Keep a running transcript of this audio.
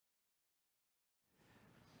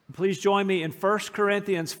Please join me in 1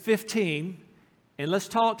 Corinthians 15, and let's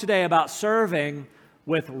talk today about serving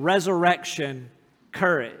with resurrection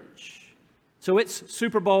courage. So it's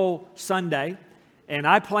Super Bowl Sunday, and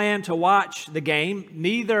I plan to watch the game.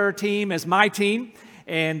 Neither team is my team,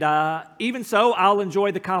 and even so, I'll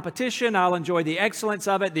enjoy the competition, I'll enjoy the excellence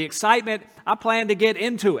of it, the excitement. I plan to get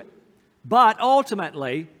into it. But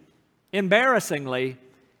ultimately, embarrassingly,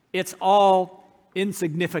 it's all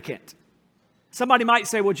insignificant. Somebody might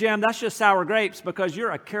say, well, Jim, that's just sour grapes because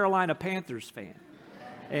you're a Carolina Panthers fan.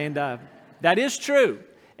 And that is true.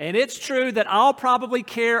 And it's true that I'll probably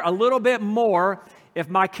care a little bit more if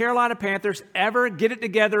my Carolina Panthers ever get it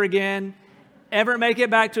together again, ever make it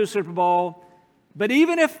back to a Super Bowl. But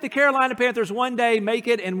even if the Carolina Panthers one day make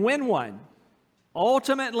it and win one,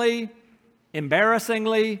 ultimately,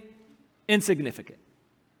 embarrassingly, insignificant.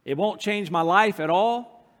 It won't change my life at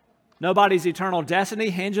all. Nobody's eternal destiny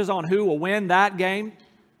hinges on who will win that game.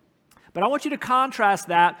 But I want you to contrast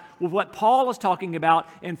that with what Paul is talking about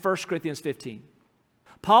in 1 Corinthians 15.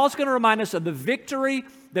 Paul's going to remind us of the victory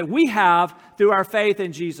that we have through our faith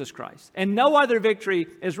in Jesus Christ. And no other victory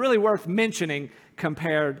is really worth mentioning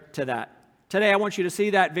compared to that. Today I want you to see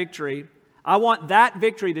that victory. I want that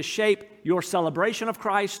victory to shape your celebration of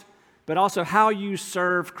Christ, but also how you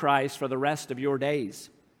serve Christ for the rest of your days.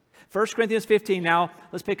 1 Corinthians 15 now,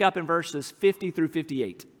 let's pick up in verses 50 through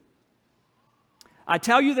 58. I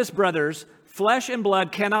tell you this, brothers, flesh and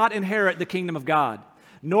blood cannot inherit the kingdom of God,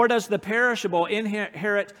 nor does the perishable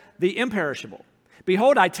inherit the imperishable.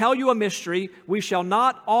 Behold, I tell you a mystery, we shall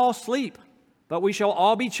not all sleep, but we shall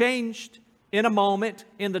all be changed in a moment,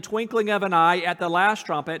 in the twinkling of an eye, at the last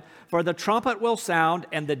trumpet, for the trumpet will sound,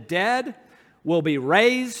 and the dead will be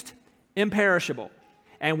raised imperishable,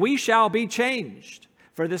 and we shall be changed.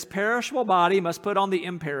 For this perishable body must put on the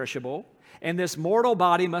imperishable, and this mortal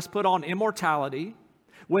body must put on immortality.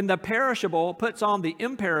 When the perishable puts on the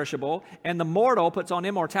imperishable, and the mortal puts on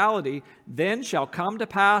immortality, then shall come to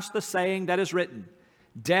pass the saying that is written,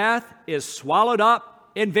 death is swallowed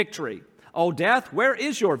up in victory. O death, where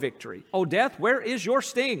is your victory? O death, where is your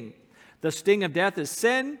sting? The sting of death is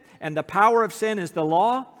sin, and the power of sin is the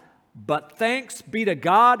law. But thanks be to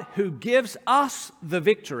God who gives us the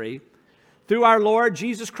victory through our Lord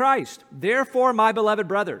Jesus Christ. Therefore, my beloved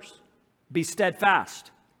brothers, be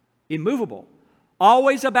steadfast, immovable,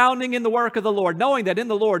 always abounding in the work of the Lord, knowing that in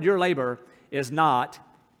the Lord your labor is not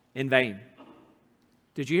in vain.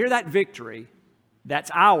 Did you hear that victory?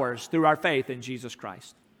 That's ours through our faith in Jesus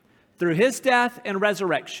Christ. Through His death and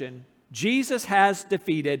resurrection, Jesus has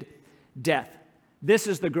defeated death. This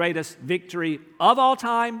is the greatest victory of all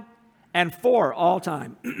time and for all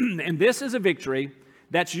time. And this is a victory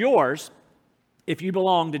that's yours if you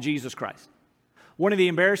belong to Jesus Christ. One of the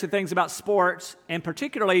embarrassing things about sports, and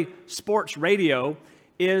particularly sports radio,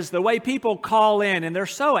 is the way people call in, and they're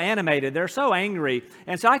so animated, they're so angry,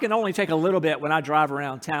 and so I can only take a little bit when I drive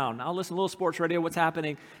around town. I'll listen to a little sports radio, what's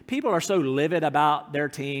happening. People are so livid about their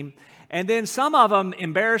team, and then some of them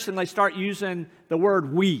embarrassingly start using the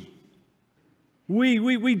word we.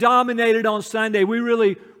 We dominated on Sunday.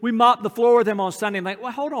 We mopped the floor with them on Sunday. I'm like,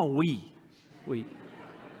 well, hold on, we.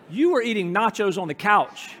 You were eating nachos on the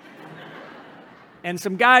couch. And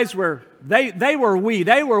some guys were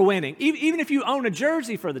winning. Even if you own a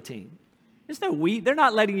jersey for the team. There's no we. They're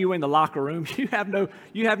not letting you in the locker room. You have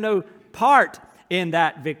no part in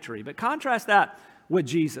that victory. But contrast that with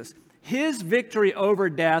Jesus. His victory over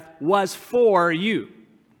death was for you.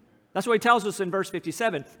 That's what He tells us in verse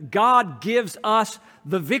 57. God gives us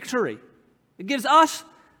the victory. It gives us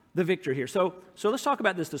the victory here. So let's talk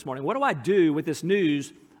about this morning. What do I do with this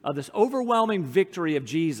news of this overwhelming victory of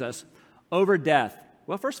Jesus over death?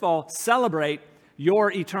 Well, first of all, celebrate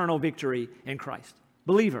your eternal victory in Christ.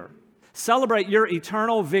 Believer, celebrate your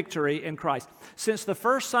eternal victory in Christ. Since the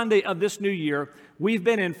first Sunday of this new year, we've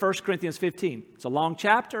been in 1 Corinthians 15. It's a long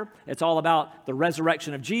chapter. It's all about the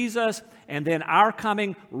resurrection of Jesus and then our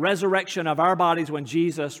coming resurrection of our bodies when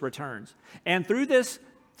Jesus returns. And through this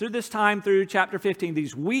time, through chapter 15,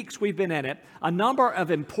 these weeks we've been in it, a number of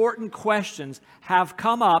important questions have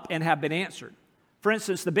come up and have been answered. For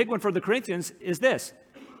instance, the big one for the Corinthians is this: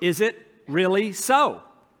 is it really so?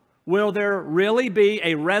 Will there really be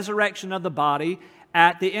a resurrection of the body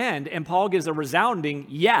at the end? And Paul gives a resounding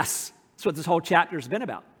yes. That's what this whole chapter has been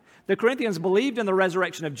about. The Corinthians believed in the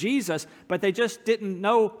resurrection of Jesus, but they just didn't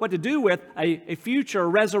know what to do with a future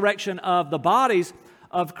resurrection of the bodies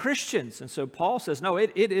of Christians. And so Paul says, no,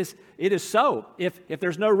 it is so. If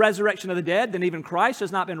there's no resurrection of the dead, then even Christ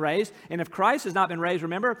has not been raised. And if Christ has not been raised,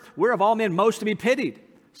 remember, we're of all men most to be pitied.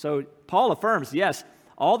 So Paul affirms, yes,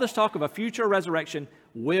 all this talk of a future resurrection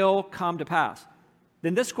will come to pass.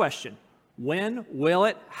 Then this question, when will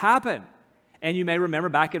it happen? And you may remember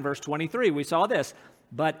back in verse 23, we saw this.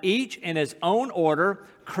 But each in his own order,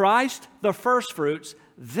 Christ the firstfruits,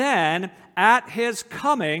 then at his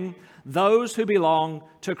coming, those who belong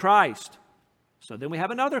to Christ. So then we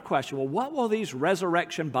have another question. Well, what will these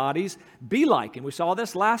resurrection bodies be like? And we saw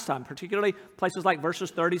this last time, particularly places like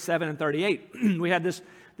verses 37 and 38. We had this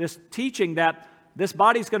teaching that this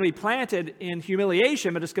body is going to be planted in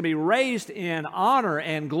humiliation, but it's going to be raised in honor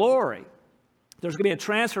and glory. There's going to be a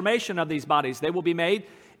transformation of these bodies. They will be made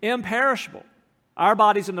imperishable. Our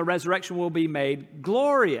bodies in the resurrection will be made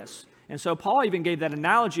glorious. And so Paul even gave that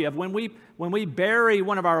analogy of when we bury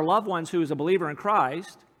one of our loved ones who is a believer in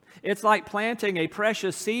Christ, it's like planting a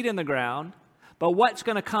precious seed in the ground, but what's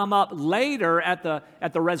going to come up later at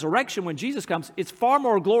the resurrection when Jesus comes, it's far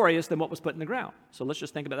more glorious than what was put in the ground. So let's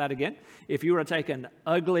just think about that again. If you were to take an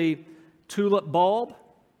ugly tulip bulb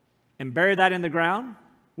and bury that in the ground,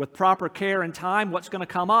 with proper care and time, what's going to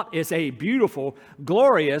come up is a beautiful,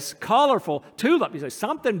 glorious, colorful tulip. You say,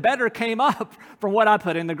 something better came up from what I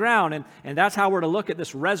put in the ground. And that's how we're to look at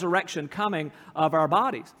this resurrection coming of our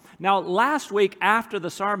bodies. Now, last week after the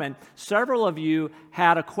sermon, several of you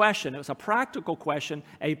had a question. It was a practical question,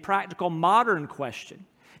 a practical modern question.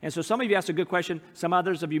 And so some of you asked a good question. Some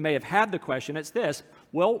others of you may have had the question. It's this,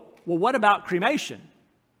 well, what about cremation?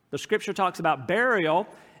 The scripture talks about burial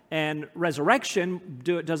and resurrection.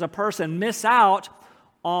 Does a person miss out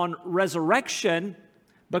on resurrection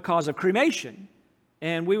because of cremation?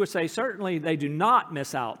 And we would say certainly they do not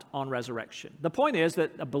miss out on resurrection. The point is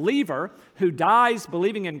that a believer who dies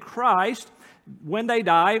believing in Christ, when they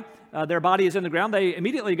die, their body is in the ground, they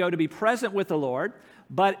immediately go to be present with the Lord.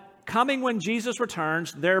 But coming when Jesus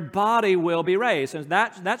returns, their body will be raised. And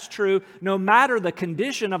that's true no matter the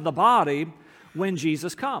condition of the body when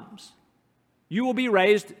Jesus comes. You will be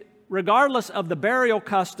raised regardless of the burial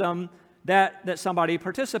custom that somebody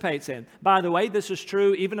participates in. By the way, this is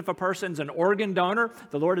true even if a person's an organ donor.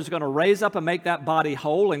 The Lord is going to raise up and make that body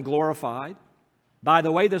whole and glorified. By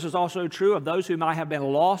the way, this is also true of those who might have been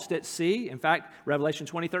lost at sea. In fact, Revelation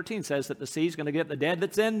 20:13 says that the sea is going to get the dead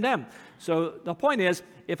that's in them. So the point is,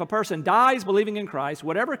 if a person dies believing in Christ,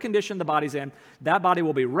 whatever condition the body's in, that body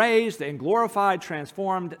will be raised and glorified,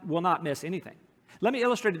 transformed, will not miss anything. Let me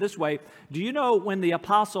illustrate it this way. Do you know when the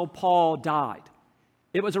Apostle Paul died?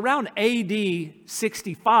 It was around AD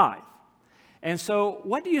 65. And so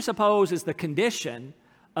what do you suppose is the condition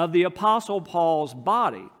of the Apostle Paul's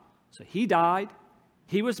body? So he died,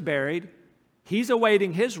 he was buried, he's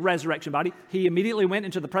awaiting his resurrection body. He immediately went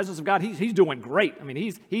into the presence of God. He's doing great. I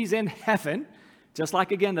mean, he's in heaven, just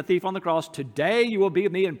like, again, the thief on the cross. Today you will be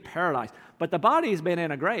with me in paradise. But the body's been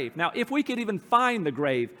in a grave. Now, if we could even find the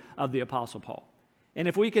grave of the Apostle Paul, and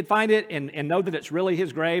if we could find it and know that it's really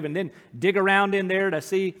his grave and then dig around in there to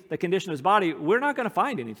see the condition of his body, we're not going to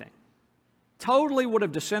find anything. Totally would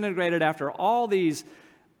have disintegrated after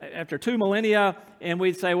 2 millennia, and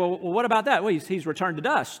we'd say, well, what about that? Well, he's returned to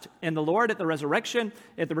dust. And the Lord at the resurrection,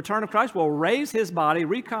 at the return of Christ, will raise his body,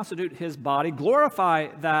 reconstitute his body, glorify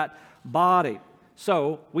that body.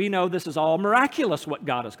 So we know this is all miraculous what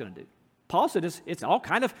God is going to do. Paul said it's all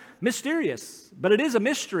kind of mysterious, but it is a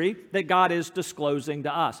mystery that God is disclosing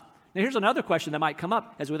to us. Now, here's another question that might come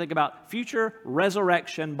up as we think about future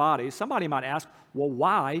resurrection bodies. Somebody might ask, well,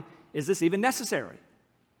 why is this even necessary?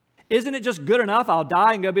 Isn't it just good enough? I'll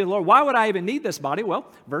die and go be with the Lord. Why would I even need this body? Well,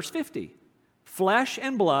 verse 50, flesh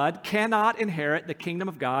and blood cannot inherit the kingdom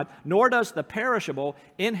of God, nor does the perishable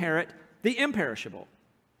inherit the imperishable.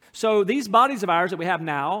 So these bodies of ours that we have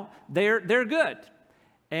now, they're good.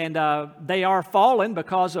 And they are fallen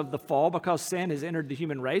because of the fall, because sin has entered the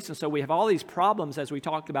human race. And so we have all these problems as we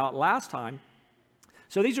talked about last time.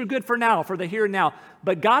 So these are good for now, for the here and now.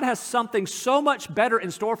 But God has something so much better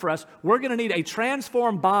in store for us. We're going to need a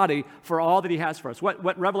transformed body for all that he has for us.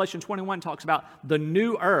 What Revelation 21 talks about, the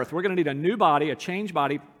new earth. We're going to need a new body, a changed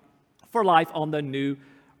body for life on the new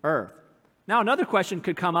earth. Now another question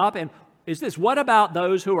could come up, and is this, what about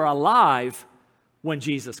those who are alive when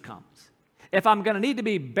Jesus comes? If I'm going to need to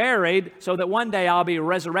be buried so that one day I'll be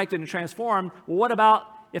resurrected and transformed, well, what about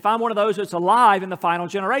if I'm one of those that's alive in the final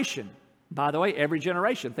generation? By the way, every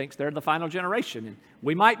generation thinks they're the final generation, and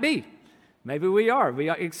we might be. Maybe we are. It'd be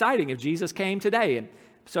exciting if Jesus came today. And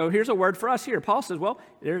so here's a word for us here. Paul says, well,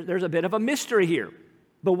 there's a bit of a mystery here.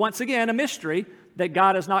 But once again, a mystery that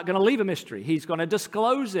God is not going to leave a mystery. He's going to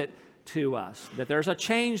disclose it to us, that there's a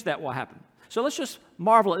change that will happen. So let's just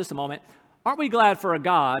marvel at this a moment. Aren't we glad for a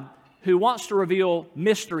God who wants to reveal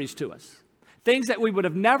mysteries to us? Things that we would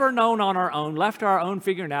have never known on our own, left to our own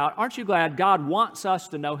figuring out. Aren't you glad God wants us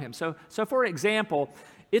to know him? So for example,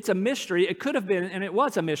 it's a mystery. It could have been, and it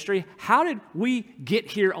was a mystery. How did we get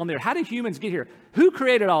here on there? How did humans get here? Who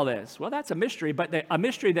created all this? Well, that's a mystery, but a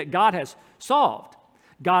mystery that God has solved.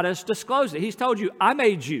 God has disclosed it. He's told you, I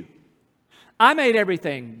made you. I made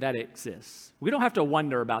everything that exists. We don't have to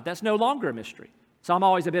wonder about it. That's no longer a mystery. So I'm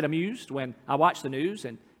always a bit amused when I watch the news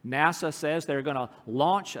and NASA says they're going to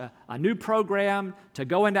launch a new program to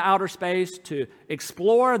go into outer space to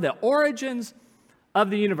explore the origins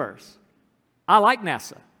of the universe. I like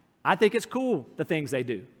NASA. I think it's cool, the things they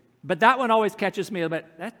do. But that one always catches me a bit.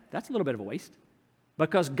 That's a little bit of a waste.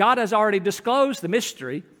 Because God has already disclosed the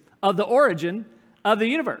mystery of the origin of the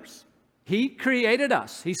universe. He created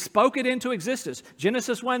us. He spoke it into existence.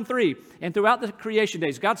 Genesis 1:3. And throughout the creation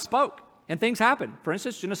days, God spoke and things happened. For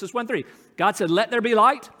instance, Genesis 1:3. God said, let there be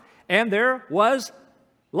light. And there was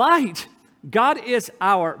light. God is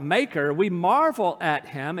our maker. We marvel at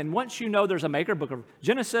him. And once you know there's a maker, book of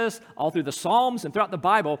Genesis, all through the Psalms and throughout the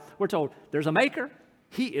Bible, we're told there's a maker.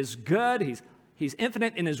 He is good. He's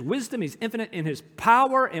infinite in his wisdom. He's infinite in his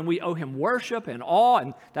power. And we owe him worship and awe.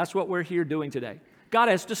 And that's what we're here doing today. God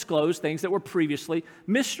has disclosed things that were previously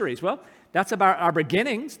mysteries. Well, that's about our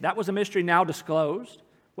beginnings. That was a mystery now disclosed.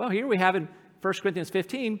 Well, here we have in 1 Corinthians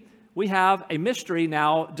 15, we have a mystery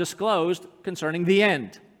now disclosed concerning the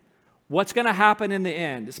end. What's going to happen in the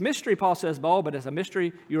end? It's mystery, Paul says, but it's a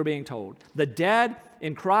mystery you're being told. The dead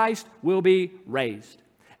in Christ will be raised,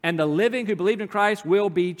 and the living who believed in Christ will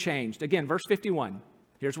be changed. Again, verse 51.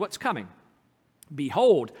 Here's what's coming.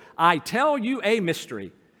 Behold, I tell you a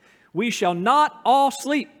mystery. We shall not all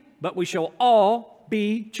sleep, but we shall all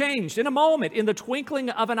be changed in a moment, in the twinkling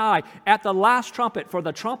of an eye, at the last trumpet. For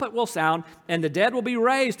the trumpet will sound, and the dead will be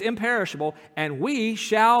raised imperishable, and we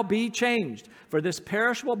shall be changed. For this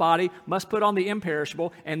perishable body must put on the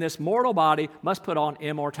imperishable, and this mortal body must put on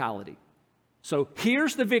immortality. So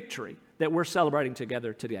here's the victory that we're celebrating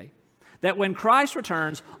together today. That when Christ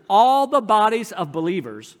returns, all the bodies of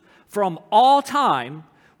believers from all time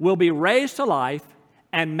will be raised to life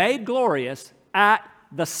and made glorious at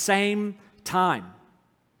the same time.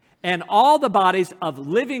 And all the bodies of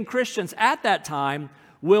living Christians at that time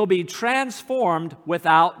will be transformed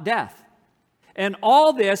without death. And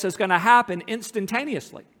all this is going to happen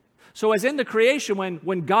instantaneously. So as in the creation,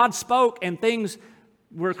 when God spoke and things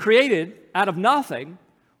were created out of nothing,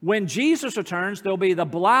 when Jesus returns, there'll be the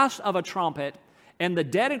blast of a trumpet, and the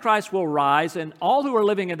dead in Christ will rise, and all who are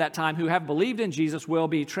living at that time who have believed in Jesus will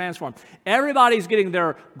be transformed. Everybody's getting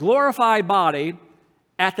their glorified body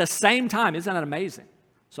at the same time. Isn't that amazing?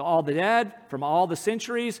 So all the dead from all the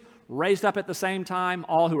centuries raised up at the same time,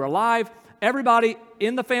 all who are alive, everybody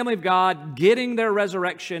in the family of God getting their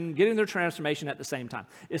resurrection, getting their transformation at the same time.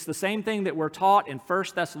 It's the same thing that we're taught in 1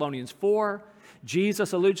 Thessalonians 4.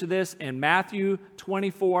 Jesus alludes to this in Matthew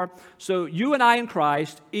 24. So you and I in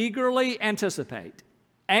Christ eagerly anticipate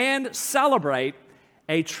and celebrate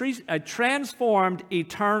a transformed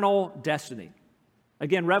eternal destiny.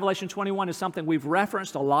 Again, Revelation 21 is something we've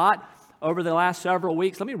referenced a lot over the last several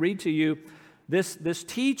weeks. Let me read to you this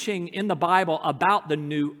teaching in the Bible about the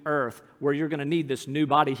new earth, where you're going to need this new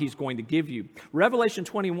body he's going to give you. Revelation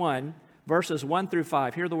 21, verses 1 through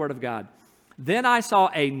 5. Hear the word of God. Then I saw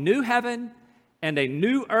a new heaven and a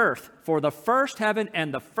new earth, for the first heaven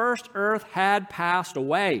and the first earth had passed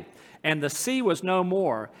away, and the sea was no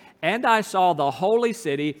more. And I saw the holy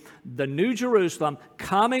city, the new Jerusalem,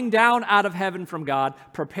 coming down out of heaven from God,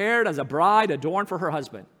 prepared as a bride adorned for her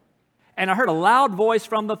husband. And I heard a loud voice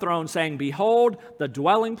from the throne saying, Behold, the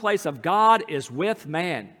dwelling place of God is with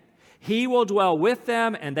man. He will dwell with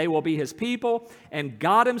them, and they will be his people, and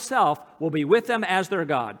God himself will be with them as their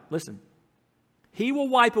God. Listen. He will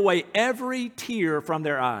wipe away every tear from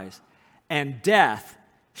their eyes, and death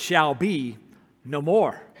shall be no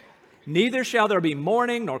more. Neither shall there be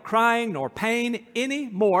mourning, nor crying, nor pain any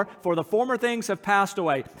more, for the former things have passed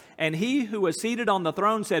away. And he who was seated on the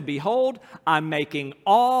throne said, Behold, I'm making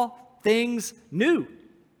all things new.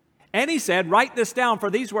 And he said, Write this down, for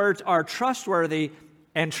these words are trustworthy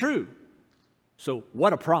and true. So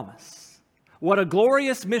what a promise. What a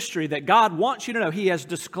glorious mystery that God wants you to know. He has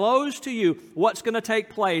disclosed to you what's going to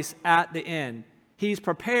take place at the end. He's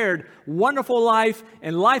prepared wonderful life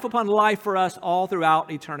and life upon life for us all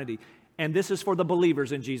throughout eternity. And this is for the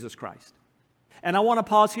believers in Jesus Christ. And I want to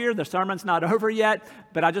pause here. The sermon's not over yet,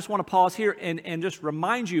 but I just want to pause here and just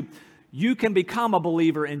remind you, you can become a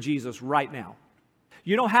believer in Jesus right now.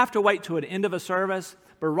 You don't have to wait to an end of a service,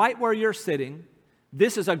 but right where you're sitting,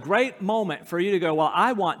 this is a great moment for you to go, well,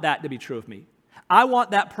 I want that to be true of me. I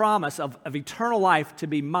want that promise of eternal life to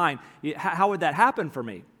be mine. How would that happen for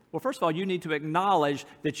me? Well, first of all, you need to acknowledge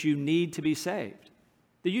that you need to be saved.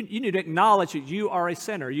 You need to acknowledge that you are a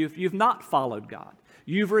sinner. You've not followed God.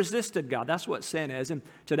 You've resisted God. That's what sin is. And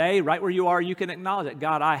today, right where you are, you can acknowledge that,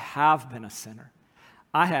 God, I have been a sinner.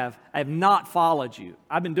 I have not followed you.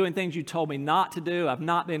 I've been doing things you told me not to do. I've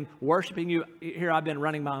not been worshiping you. Here I've been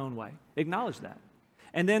running my own way. Acknowledge that.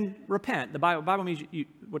 And then repent. The Bible means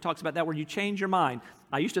what talks about that, where you change your mind.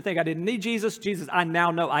 I used to think I didn't need Jesus. Jesus, I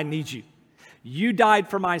now know I need you. You died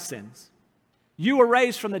for my sins. You were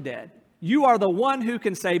raised from the dead. You are the one who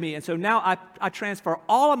can save me. And so now I transfer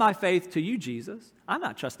all of my faith to you, Jesus. I'm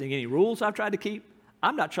not trusting any rules I've tried to keep.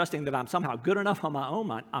 I'm not trusting that I'm somehow good enough on my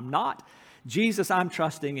own. I'm not. Jesus, I'm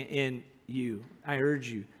trusting in you. I urge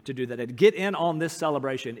you to do that. And get in on this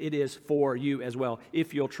celebration. It is for you as well,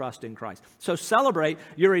 if you'll trust in Christ. So celebrate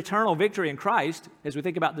your eternal victory in Christ as we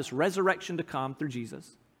think about this resurrection to come through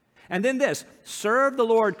Jesus. And then this, serve the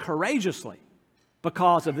Lord courageously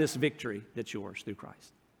because of this victory that's yours through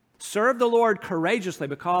Christ. Serve the Lord courageously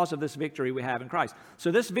because of this victory we have in Christ.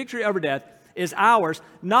 So this victory over death is ours,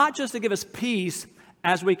 not just to give us peace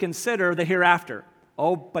as we consider the hereafter.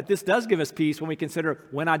 Oh, but this does give us peace when we consider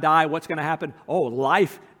when I die, what's going to happen? Oh,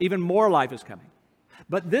 life, even more life is coming.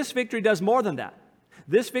 But this victory does more than that.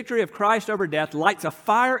 This victory of Christ over death lights a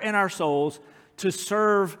fire in our souls to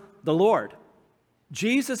serve the Lord.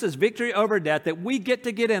 Jesus' victory over death that we get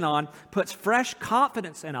to get in on puts fresh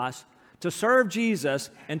confidence in us to serve Jesus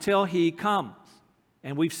until he comes.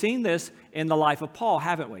 And we've seen this in the life of Paul,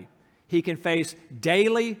 haven't we? He can face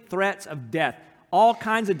daily threats of death, all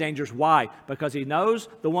kinds of dangers. Why? Because he knows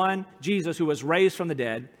the one, Jesus, who was raised from the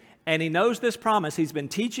dead, and he knows this promise he's been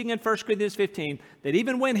teaching in 1 Corinthians 15, that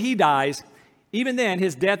even when he dies, even then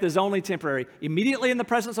his death is only temporary. Immediately in the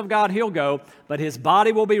presence of God he'll go, but his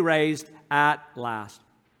body will be raised at last.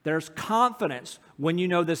 There's confidence when you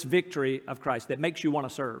know this victory of Christ that makes you want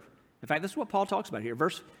to serve. In fact, this is what Paul talks about here.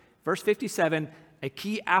 Verse 57, a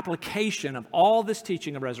key application of all this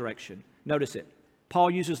teaching of resurrection. Notice it. Paul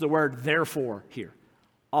uses the word therefore here.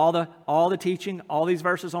 All the teaching, all these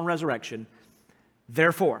verses on resurrection.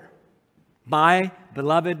 Therefore, my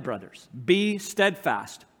beloved brothers, be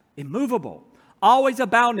steadfast, immovable, always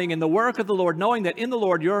abounding in the work of the Lord, knowing that in the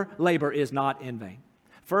Lord your labor is not in vain.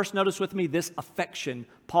 First, notice with me this affection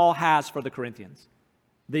Paul has for the Corinthians.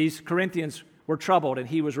 These Corinthians were troubled, and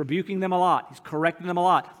he was rebuking them a lot. He's correcting them a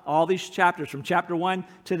lot. All these chapters, from chapter 1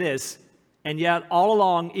 to this, and yet all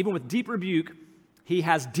along, even with deep rebuke, he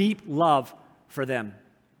has deep love for them.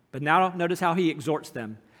 But now notice how he exhorts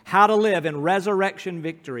them. How to live in resurrection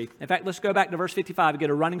victory. In fact, let's go back to verse 55 and get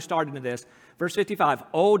a running start into this. Verse 55,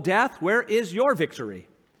 O death, where is your victory?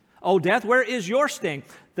 O death, where is your sting?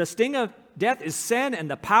 The sting of death is sin, and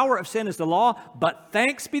the power of sin is the law. But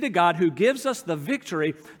thanks be to God who gives us the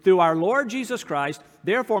victory through our Lord Jesus Christ.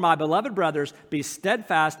 Therefore, my beloved brothers, be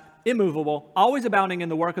steadfast, immovable, always abounding in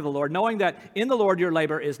the work of the Lord, knowing that in the Lord your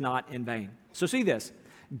labor is not in vain. So see this.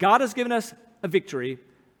 God has given us a victory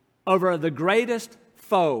over the greatest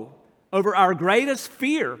foe, over our greatest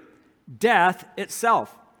fear, death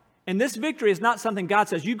itself. And this victory is not something God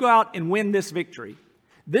says, you go out and win this victory.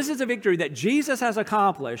 This is a victory that Jesus has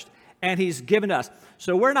accomplished and he's given us.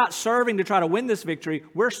 So we're not serving to try to win this victory.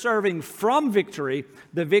 We're serving from victory,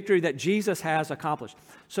 the victory that Jesus has accomplished.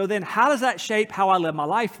 So then how does that shape how I live my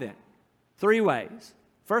life then? 3 ways.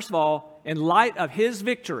 First of all, in light of his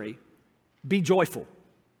victory, be joyful.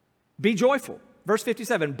 Be joyful. Verse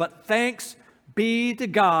 57, but thanks be to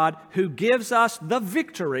God who gives us the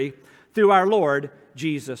victory through our Lord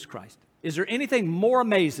Jesus Christ. Is there anything more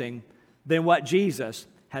amazing than what Jesus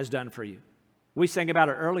has done for you? We sang about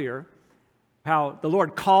it earlier, how the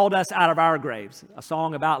Lord called us out of our graves, a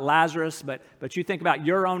song about Lazarus, but you think about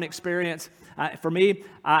your own experience. For me,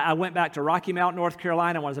 I went back to Rocky Mount, North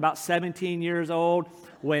Carolina when I was about 17 years old,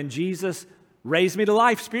 when Jesus raised me to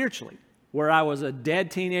life spiritually, where I was a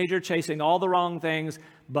dead teenager chasing all the wrong things,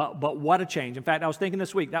 but what a change. In fact, I was thinking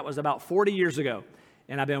this week, that was about 40 years ago,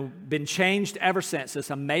 and I've been changed ever since,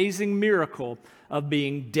 this amazing miracle of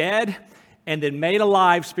being dead and then made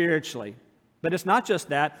alive spiritually. But it's not just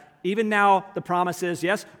that. Even now, the promise is,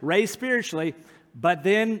 yes, raised spiritually, but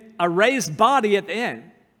then a raised body at the end.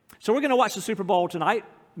 So we're going to watch the Super Bowl tonight.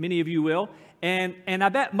 Many of you will. And I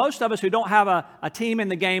bet most of us who don't have a team in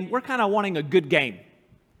the game, we're kind of wanting a good game.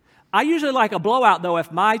 I usually like a blowout, though,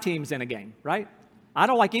 if my team's in a game, right? I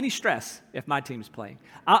don't like any stress if my team's playing.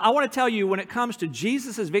 I want to tell you, when it comes to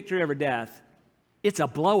Jesus' victory over death, it's a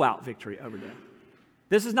blowout victory over death.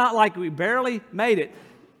 This is not like we barely made it.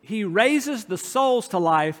 He raises the souls to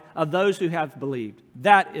life of those who have believed.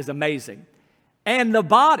 That is amazing. and the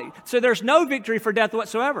body. So there's no victory for death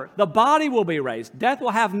whatsoever. The body will be raised. Death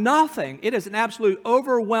will have nothing. It is an absolute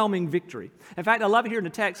overwhelming victory. In fact, I love it here in the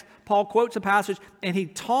text. Paul quotes a passage and he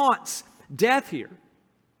taunts death here.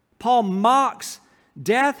 Paul mocks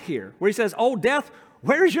death here, where he says, "Oh, death,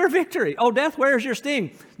 where's your victory? Oh, death, where's your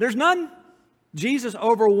sting?" There's none. Jesus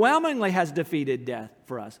overwhelmingly has defeated death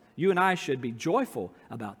for us. You and I should be joyful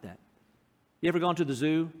about that. You ever gone to the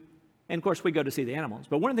zoo? And of course, we go to see the animals.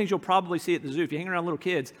 But one of the things you'll probably see at the zoo, if you hang around little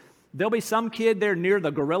kids, there'll be some kid there near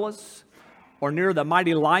the gorillas or near the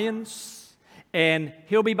mighty lions, and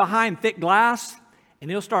he'll be behind thick glass,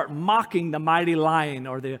 and he'll start mocking the mighty lion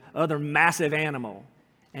or the other massive animal.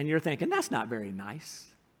 And you're thinking, that's not very nice.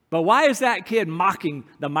 But why is that kid mocking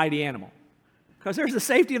the mighty animal? Because there's the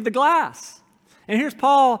safety of the glass. And here's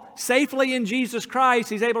Paul, safely in Jesus Christ,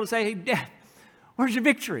 he's able to say, "Hey, death, where's your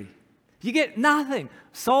victory? You get nothing.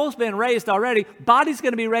 Soul's been raised already. Body's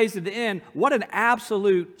going to be raised at the end." What an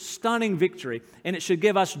absolute stunning victory. And it should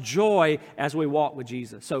give us joy as we walk with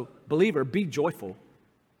Jesus. So, believer, be joyful.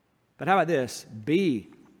 But how about this? Be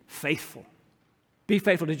faithful. Be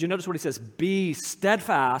faithful. Did you notice what he says? Be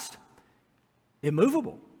steadfast,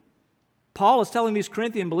 immovable. Paul is telling these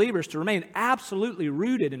Corinthian believers to remain absolutely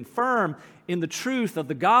rooted and firm in the truth of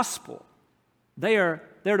the gospel. They're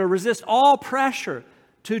to resist all pressure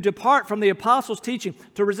to depart from the apostles' teaching,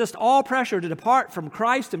 to resist all pressure to depart from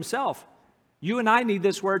Christ himself. You and I need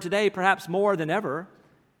this word today perhaps more than ever.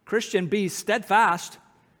 Christian, be steadfast,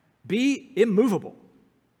 be immovable.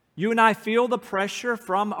 You and I feel the pressure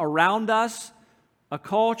from around us, a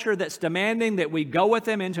culture that's demanding that we go with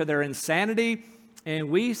them into their insanity,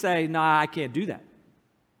 and we say, "Nah, I can't do that.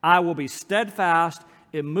 I will be steadfast,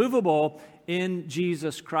 immovable in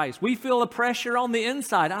Jesus Christ." We feel the pressure on the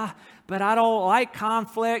inside. But I don't like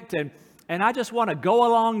conflict, and I just want to go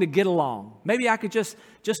along to get along. Maybe I could just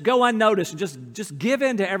go unnoticed and just give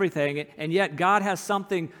in to everything, and yet God has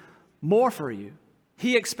something more for you.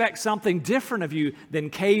 He expects something different of you than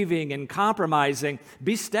caving and compromising.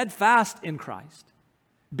 Be steadfast in Christ.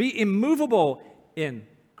 Be immovable in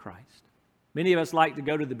Christ. Many of us like to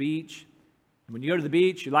go to the beach. When you go to the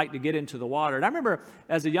beach, you like to get into the water. And I remember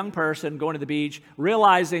as a young person going to the beach,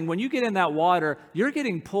 realizing when you get in that water, you're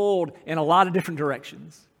getting pulled in a lot of different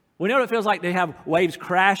directions. We know what it feels like to have waves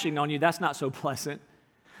crashing on you. That's not so pleasant.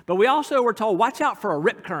 But we also were told, watch out for a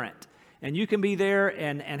rip current. And you can be there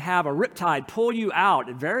and have a riptide pull you out.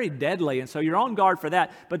 Very deadly. And so you're on guard for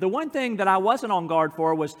that. But the one thing that I wasn't on guard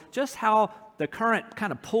for was just how the current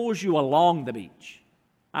kind of pulls you along the beach.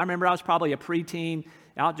 I remember I was probably a preteen,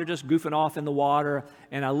 out there just goofing off in the water,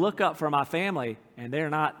 and I look up for my family, and they're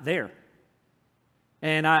not there.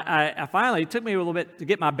 And I finally, it took me a little bit to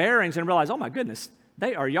get my bearings and realize, oh my goodness,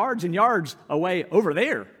 they are yards and yards away over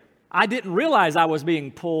there. I didn't realize I was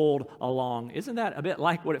being pulled along. Isn't that a bit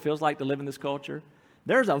like what it feels like to live in this culture?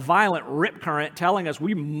 There's a violent rip current telling us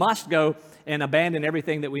we must go and abandon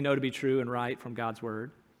everything that we know to be true and right from God's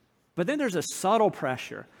word. But then there's a subtle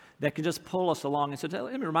pressure that can just pull us along. And so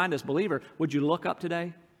let me remind us, believer, would you look up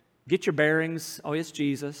today? Get your bearings. Oh, it's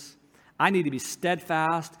Jesus. I need to be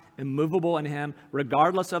steadfast, immovable in him,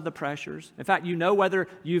 regardless of the pressures. In fact, you know whether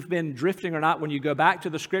you've been drifting or not when you go back to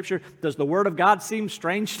the scripture. Does the word of God seem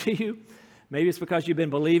strange to you? Maybe it's because you've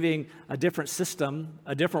been believing a different system,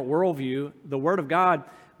 a different worldview. The word of God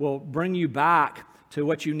will bring you back to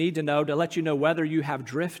what you need to know to let you know whether you have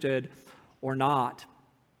drifted or not.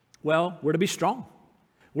 Well, we're to be strong.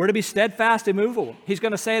 We're to be steadfast, immovable. He's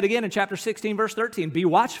going to say it again in chapter 16, verse 13. Be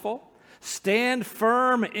watchful, stand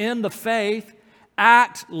firm in the faith,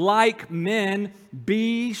 act like men,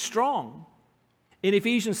 be strong. In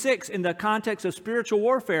Ephesians 6, in the context of spiritual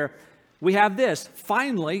warfare, we have this: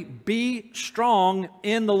 finally, be strong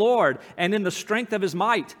in the Lord and in the strength of his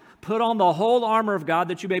might. Put on the whole armor of God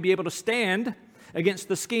that you may be able to stand against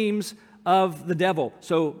the schemes of the devil.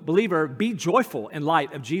 So, believer, be joyful in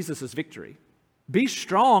light of Jesus' victory. Be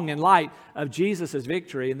strong in light of Jesus'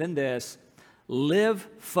 victory. And then this: live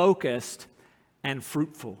focused and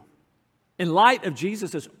fruitful. In light of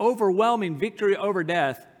Jesus' overwhelming victory over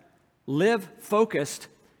death, live focused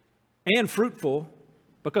and fruitful,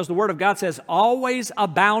 because the Word of God says, always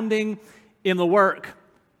abounding in the work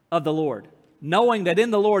of the Lord, knowing that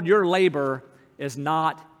in the Lord your labor is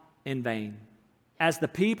not in vain. As the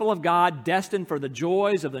people of God destined for the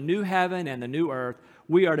joys of the new heaven and the new earth,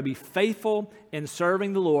 we are to be faithful in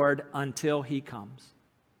serving the Lord until he comes.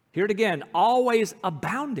 Hear it again: always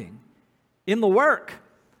abounding in the work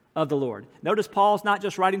of the Lord. Notice Paul's not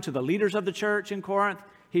just writing to the leaders of the church in Corinth.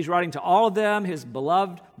 He's writing to all of them, his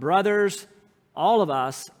beloved brothers. all of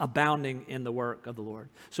us abounding in the work of the Lord.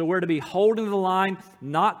 So we're to be holding the line,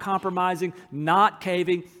 not compromising, not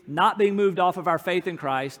caving, not being moved off of our faith in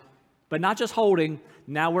Christ, but not just holding,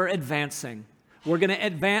 now we're advancing. We're going to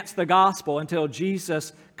advance the gospel until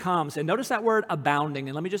Jesus comes. And notice that word abounding,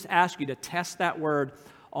 and let me just ask you to test that word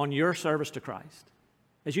on your service to Christ.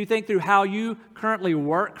 As you think through how you currently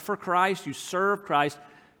work for Christ, you serve Christ,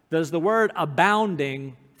 does the word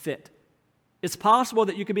abounding fit? It's possible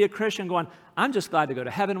that you could be a Christian going, I'm just glad to go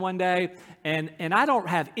to heaven one day, and I don't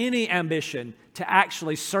have any ambition to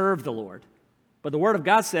actually serve the Lord. But the Word of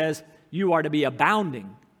God says you are to be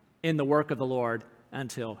abounding in the work of the Lord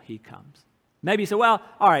until He comes. Maybe you say, well,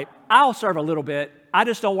 all right, I'll serve a little bit. I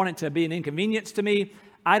just don't want it to be an inconvenience to me.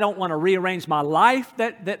 I don't want to rearrange my life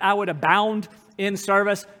that I would abound in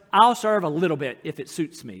service. I'll serve a little bit if it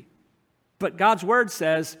suits me. But God's Word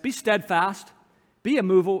says, be steadfast, be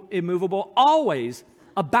immovable, always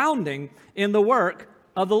abounding in the work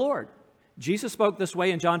of the Lord. Jesus spoke this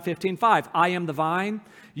way in John 15:5. I am the vine,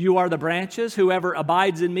 you are the branches. Whoever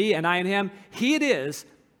abides in me and I in him, he it is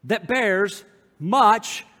that bears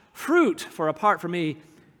much fruit. For apart from me,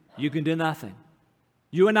 you can do nothing.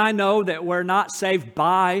 You and I know that we're not saved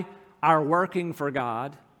by our working for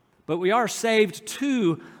God, but we are saved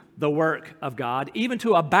to the work of God, even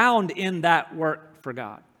to abound in that work for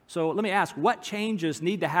God. So let me ask, what changes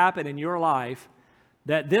need to happen in your life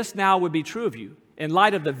that this now would be true of you? In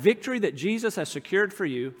light of the victory that Jesus has secured for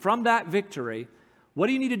you, from that victory, what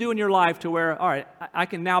do you need to do in your life to where, all right, I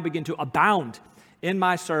can now begin to abound in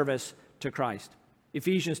my service to Christ?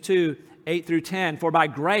 Ephesians 2:8-10, for by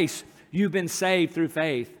grace you've been saved through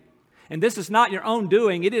faith. And this is not your own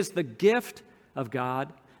doing, it is the gift of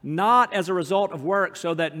God, not as a result of work,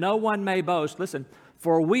 so that no one may boast. Listen,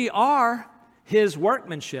 for we are His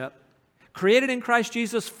workmanship, created in Christ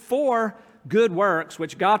Jesus for good works,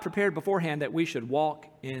 which God prepared beforehand that we should walk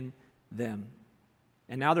in them.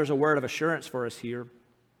 And now there's a word of assurance for us here.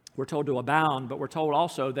 We're told to abound, but we're told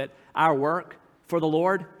also that our work for the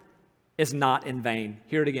Lord is not in vain.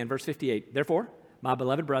 Hear it again, verse 58. Therefore, my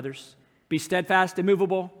beloved brothers, be steadfast,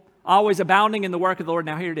 immovable, always abounding in the work of the Lord.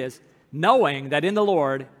 Now here it is, knowing that in the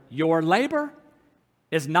Lord your labor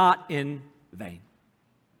is not in vain.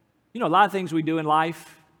 You know, a lot of things we do in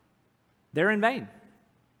life, they're in vain.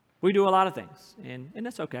 We do a lot of things, and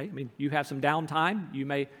that's okay. I mean, you have some downtime. You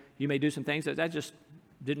may do some things that just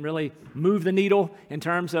didn't really move the needle in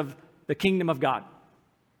terms of the kingdom of God.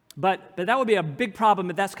 But that would be a big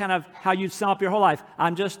problem if that's kind of how you sum up your whole life.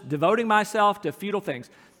 I'm just devoting myself to futile things.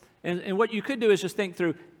 And what you could do is just think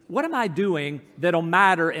through, what am I doing that'll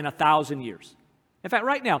matter in 1,000 years? In fact,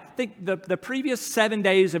 right now, think the previous 7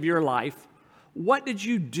 days of your life, what did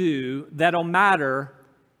you do that'll matter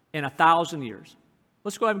in 1,000 years?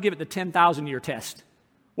 Let's go ahead and give it the 10,000-year test.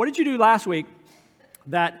 What did you do last week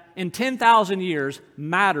that in 10,000 years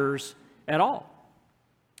matters at all?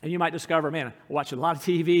 And you might discover, man, I watched a lot of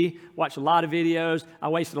TV, watched a lot of videos, I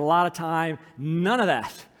wasted a lot of time. None of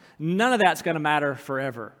that's going to matter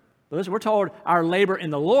forever. But listen, we're told our labor in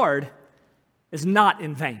the Lord is not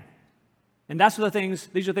in vain. And these are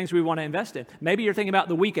the things we want to invest in. Maybe you're thinking about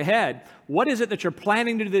the week ahead. What is it that you're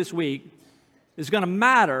planning to do this week is going to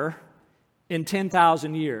matter in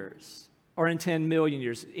 10,000 years or in 10 million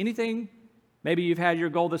years? Anything? Maybe you've had your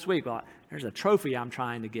goal this week. Well, there's a trophy I'm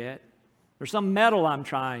trying to get. There's some medal I'm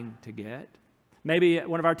trying to get. Maybe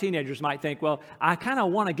one of our teenagers might think, well, I kind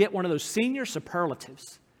of want to get one of those senior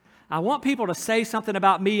superlatives. I want people to say something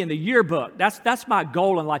about me in the yearbook. That's my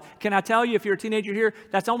goal in life. Can I tell you, if you're a teenager here,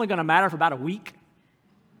 that's only going to matter for about a week.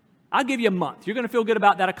 I'll give you a month. You're going to feel good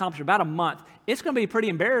about that accomplishment. About a month. It's going to be pretty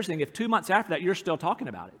embarrassing if 2 months after that, you're still talking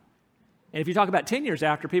about it. And if you talk about 10 years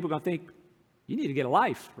after, people are going to think, you need to get a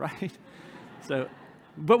life, right?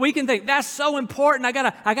 But we can think, that's so important.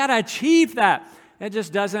 I gotta achieve that. It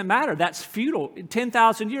just doesn't matter. That's futile. In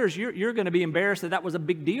 10,000 years, you're going to be embarrassed that was a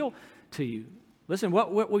big deal to you. Listen,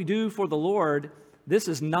 what we do for the Lord, this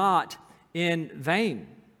is not in vain.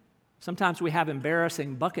 Sometimes we have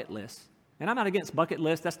embarrassing bucket lists. And I'm not against bucket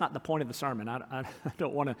lists. That's not the point of the sermon. I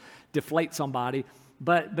don't want to deflate somebody.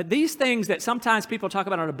 But these things that sometimes people talk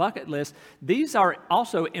about on a bucket list, these are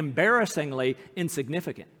also embarrassingly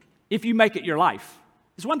insignificant if you make it your life.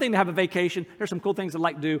 It's one thing to have a vacation. There's some cool things I'd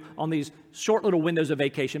like to do on these short little windows of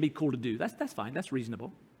vacation. It'd be cool to do. That's fine. That's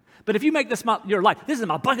reasonable. But if you make this your life, this is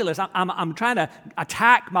my bucket list. I'm trying to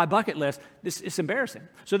attack my bucket list. It's embarrassing.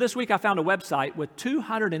 So this week I found a website with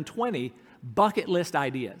 220 bucket list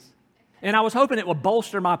ideas. And I was hoping it would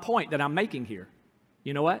bolster my point that I'm making here.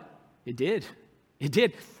 You know what? It did. It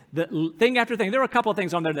did. the thing after thing. There were a couple of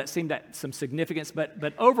things on there that seemed at some significance,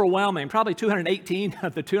 but overwhelming, probably 218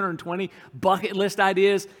 of the 220 bucket list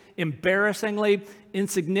ideas, embarrassingly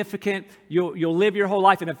insignificant. You'll live your whole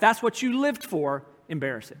life, and if that's what you lived for,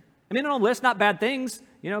 embarrassing. I mean, on the list, not bad things.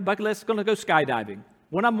 Bucket list, going to go skydiving.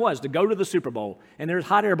 One of them was to go to the Super Bowl, and there's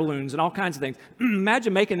hot air balloons and all kinds of things.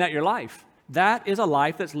 Imagine making that your life. That is a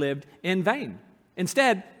life that's lived in vain.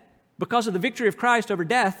 Instead, because of the victory of Christ over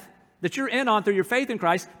death that you're in on through your faith in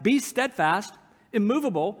Christ, be steadfast,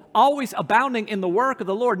 immovable, always abounding in the work of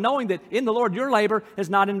the Lord, knowing that in the Lord your labor is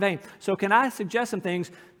not in vain. So can I suggest some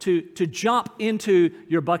things to jump into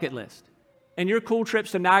your bucket list? And your cool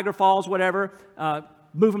trips to Niagara Falls, whatever,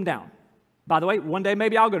 move them down. By the way, one day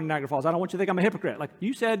maybe I'll go to Niagara Falls. I don't want you to think I'm a hypocrite. Like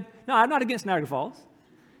you said, no, I'm not against Niagara Falls.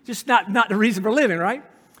 Just not the reason for living, right?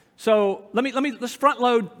 So let's front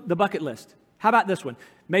load the bucket list. How about this one?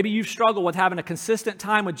 Maybe you've struggled with having a consistent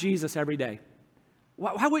time with Jesus every day.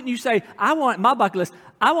 Why wouldn't you say, I want my bucket list,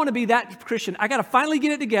 I want to be that Christian. I got to finally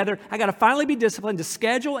get it together. I got to finally be disciplined to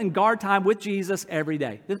schedule and guard time with Jesus every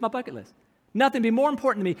day. This is my bucket list. Nothing be more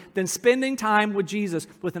important to me than spending time with Jesus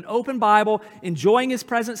with an open Bible, enjoying his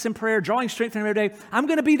presence in prayer, drawing strength from him every day. I'm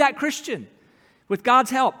going to be that Christian with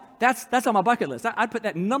God's help. That's on my bucket list. I'd put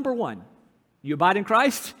that number one. You abide in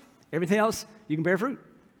Christ, everything else, you can bear fruit.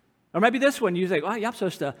 Or maybe this one, you think, yeah, I'm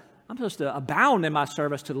supposed to abound in my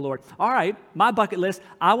service to the Lord. All right, my bucket list,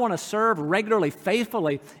 I want to serve regularly,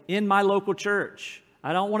 faithfully in my local church.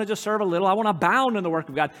 I don't want to just serve a little. I want to abound in the work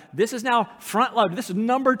of God. This is now front loaded. This is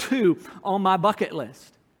number 2 on my bucket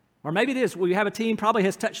list. Or maybe it is. We have a team probably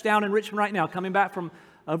has touched down in Richmond right now, coming back from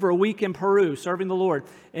over a week in Peru, serving the Lord.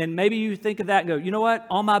 And maybe you think of that and go, you know what?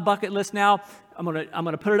 On my bucket list now, I'm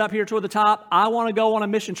gonna put it up here toward the top. I want to go on a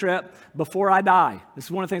mission trip before I die. This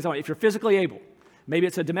is one of the things I want. If you're physically able, maybe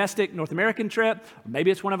it's a domestic North American trip, or maybe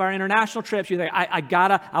it's one of our international trips. You think,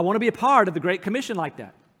 I want to be a part of the Great Commission like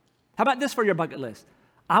that. How about this for your bucket list?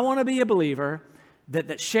 I want to be a believer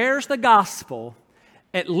that shares the gospel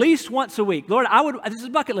at least once a week. Lord, this is a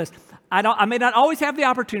bucket list. I may not always have the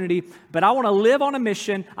opportunity, but I want to live on a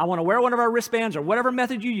mission. I want to wear one of our wristbands or whatever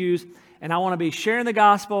method you use, and I want to be sharing the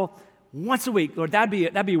gospel once a week. Lord,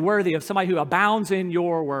 that'd be worthy of somebody who abounds in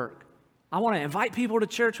your work. I want to invite people to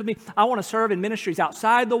church with me. I want to serve in ministries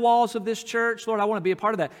outside the walls of this church. Lord, I want to be a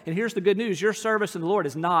part of that. And here's the good news. Your service in the Lord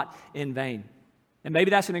is not in vain. And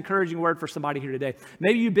maybe that's an encouraging word for somebody here today.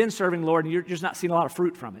 Maybe you've been serving the Lord and you're just not seeing a lot of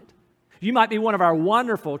fruit from it. You might be one of our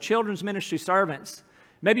wonderful children's ministry servants.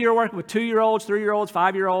 Maybe you're working with 2-year-olds, 3-year-olds,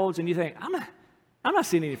 5-year-olds, and you think, I'm not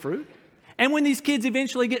seeing any fruit. And when these kids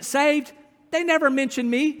eventually get saved, they never mention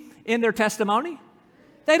me in their testimony.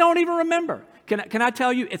 They don't even remember. Can I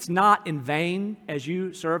tell you, it's not in vain as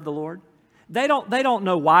you serve the Lord? They don't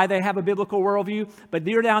know why they have a biblical worldview, but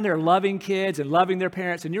you're down there loving kids and loving their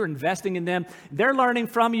parents, and you're investing in them. They're learning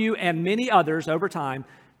from you and many others over time.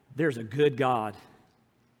 There's a good God,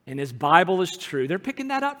 and his Bible is true. They're picking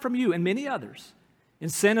that up from you and many others.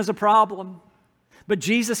 And sin is a problem. But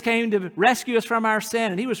Jesus came to rescue us from our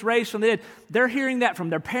sin, and he was raised from the dead. They're hearing that from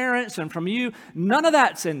their parents and from you. None of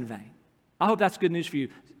that's in vain. I hope that's good news for you.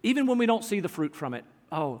 Even when we don't see the fruit from it,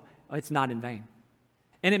 it's not in vain.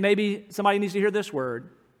 And it may be somebody needs to hear this word.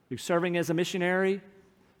 You're serving as a missionary,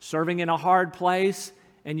 serving in a hard place,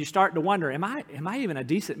 and you start to wonder, am I even a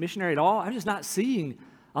decent missionary at all? I'm just not seeing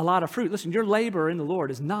a lot of fruit. Listen, your labor in the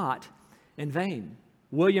Lord is not in vain.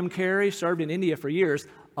 William Carey served in India for years.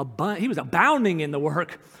 He was abounding in the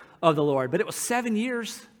work of the Lord, but it was 7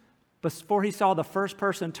 years before he saw the first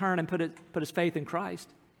person turn and put his faith in Christ.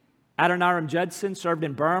 Adoniram Judson served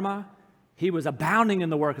in Burma. He was abounding in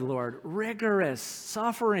the work of the Lord, rigorous,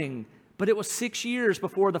 suffering, but it was 6 years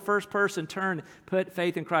before the first person turned, put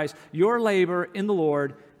faith in Christ. Your labor in the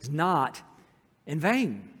Lord is not in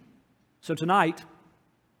vain. So tonight,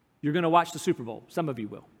 you're going to watch the Super Bowl. Some of you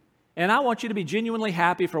will. And I want you to be genuinely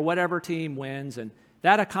happy for whatever team wins. And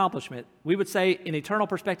that accomplishment, we would say in eternal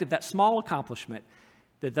perspective, that small accomplishment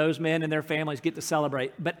that those men and their families get to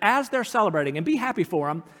celebrate. But as they're celebrating, and be happy for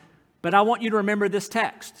them, but I want you to remember this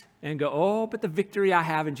text and go, but the victory I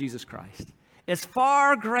have in Jesus Christ is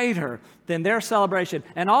far greater than their celebration.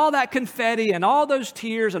 And all that confetti and all those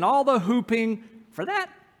tears and all the hooping, for that,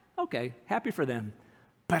 okay, happy for them.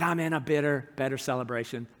 But I'm in a better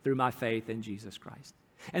celebration through my faith in Jesus Christ.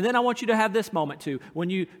 And then I want you to have this moment too. When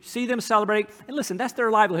you see them celebrate, and listen, that's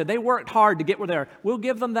their livelihood. They worked hard to get where they are. We'll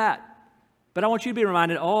give them that. But I want you to be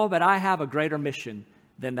reminded, but I have a greater mission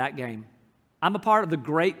than that game. I'm a part of the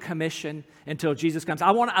Great Commission until Jesus comes.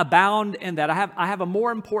 I want to abound in that. I have a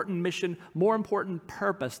more important mission, more important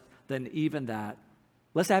purpose than even that.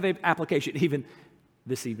 Let's have an application even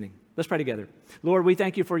this evening. Let's pray together. Lord, we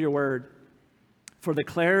thank you for your word, for the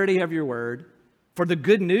clarity of your word, for the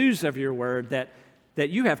good news of your word that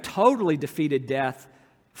you have totally defeated death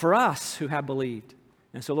for us who have believed.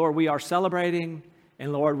 And so, Lord, we are celebrating,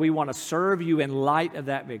 and Lord, we want to serve you in light of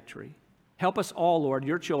that victory. Help us all, Lord,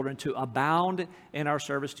 your children, to abound in our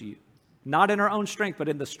service to you, not in our own strength, but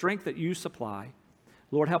in the strength that you supply.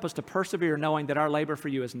 Lord, help us to persevere knowing that our labor for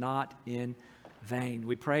you is not in vain.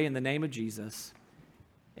 We pray in the name of Jesus.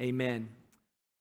 Amen.